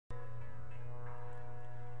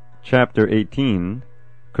Chapter 18.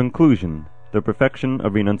 Conclusion. The Perfection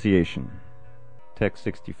of Renunciation. Text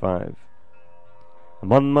 65.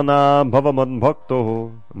 Manmana bhava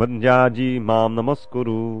madbhakto madhyaji mam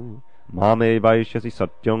namaskuru mame vaishyasi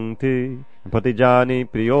satyam te patijani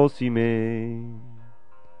priyosi me.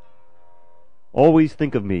 Always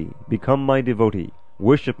think of me, become my devotee,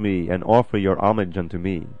 worship me, and offer your homage unto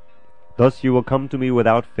me. Thus you will come to me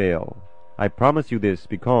without fail. I promise you this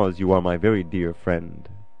because you are my very dear friend.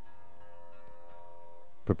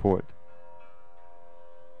 Purport.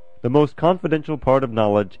 The most confidential part of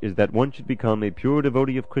knowledge is that one should become a pure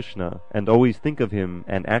devotee of Krishna and always think of him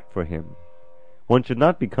and act for him. One should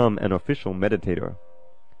not become an official meditator.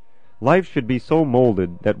 Life should be so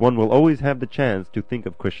molded that one will always have the chance to think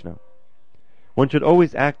of Krishna. One should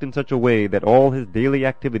always act in such a way that all his daily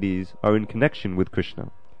activities are in connection with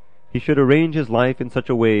Krishna. He should arrange his life in such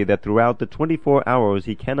a way that throughout the 24 hours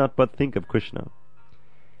he cannot but think of Krishna.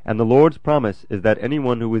 And the Lord's promise is that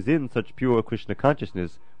anyone who is in such pure Krishna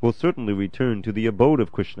consciousness will certainly return to the abode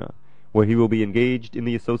of Krishna, where he will be engaged in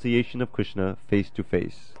the association of Krishna face to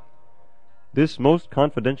face. This most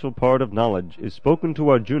confidential part of knowledge is spoken to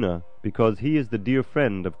Arjuna because he is the dear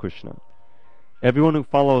friend of Krishna. Everyone who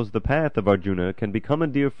follows the path of Arjuna can become a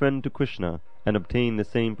dear friend to Krishna and obtain the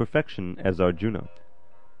same perfection as Arjuna.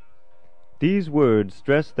 These words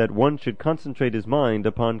stress that one should concentrate his mind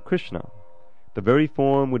upon Krishna, the very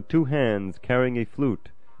form with 2 hands carrying a flute,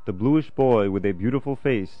 the bluish boy with a beautiful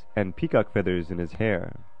face and peacock feathers in his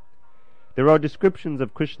hair. There are descriptions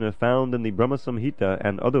of Krishna found in the Brahma Samhita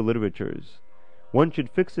and other literatures. One should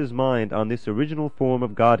fix his mind on this original form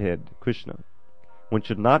of Godhead, Krishna. One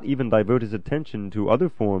should not even divert his attention to other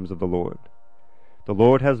forms of the Lord. The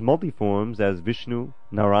Lord has multi-forms as Vishnu,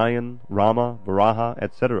 Narayan, Rama, Varaha,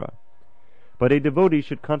 etc. But a devotee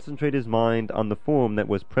should concentrate his mind on the form that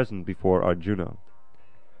was present before Arjuna.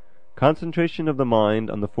 Concentration of the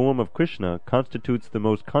mind on the form of Krishna constitutes the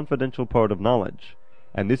most confidential part of knowledge,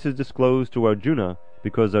 and this is disclosed to Arjuna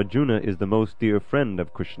because Arjuna is the most dear friend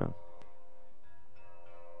of Krishna.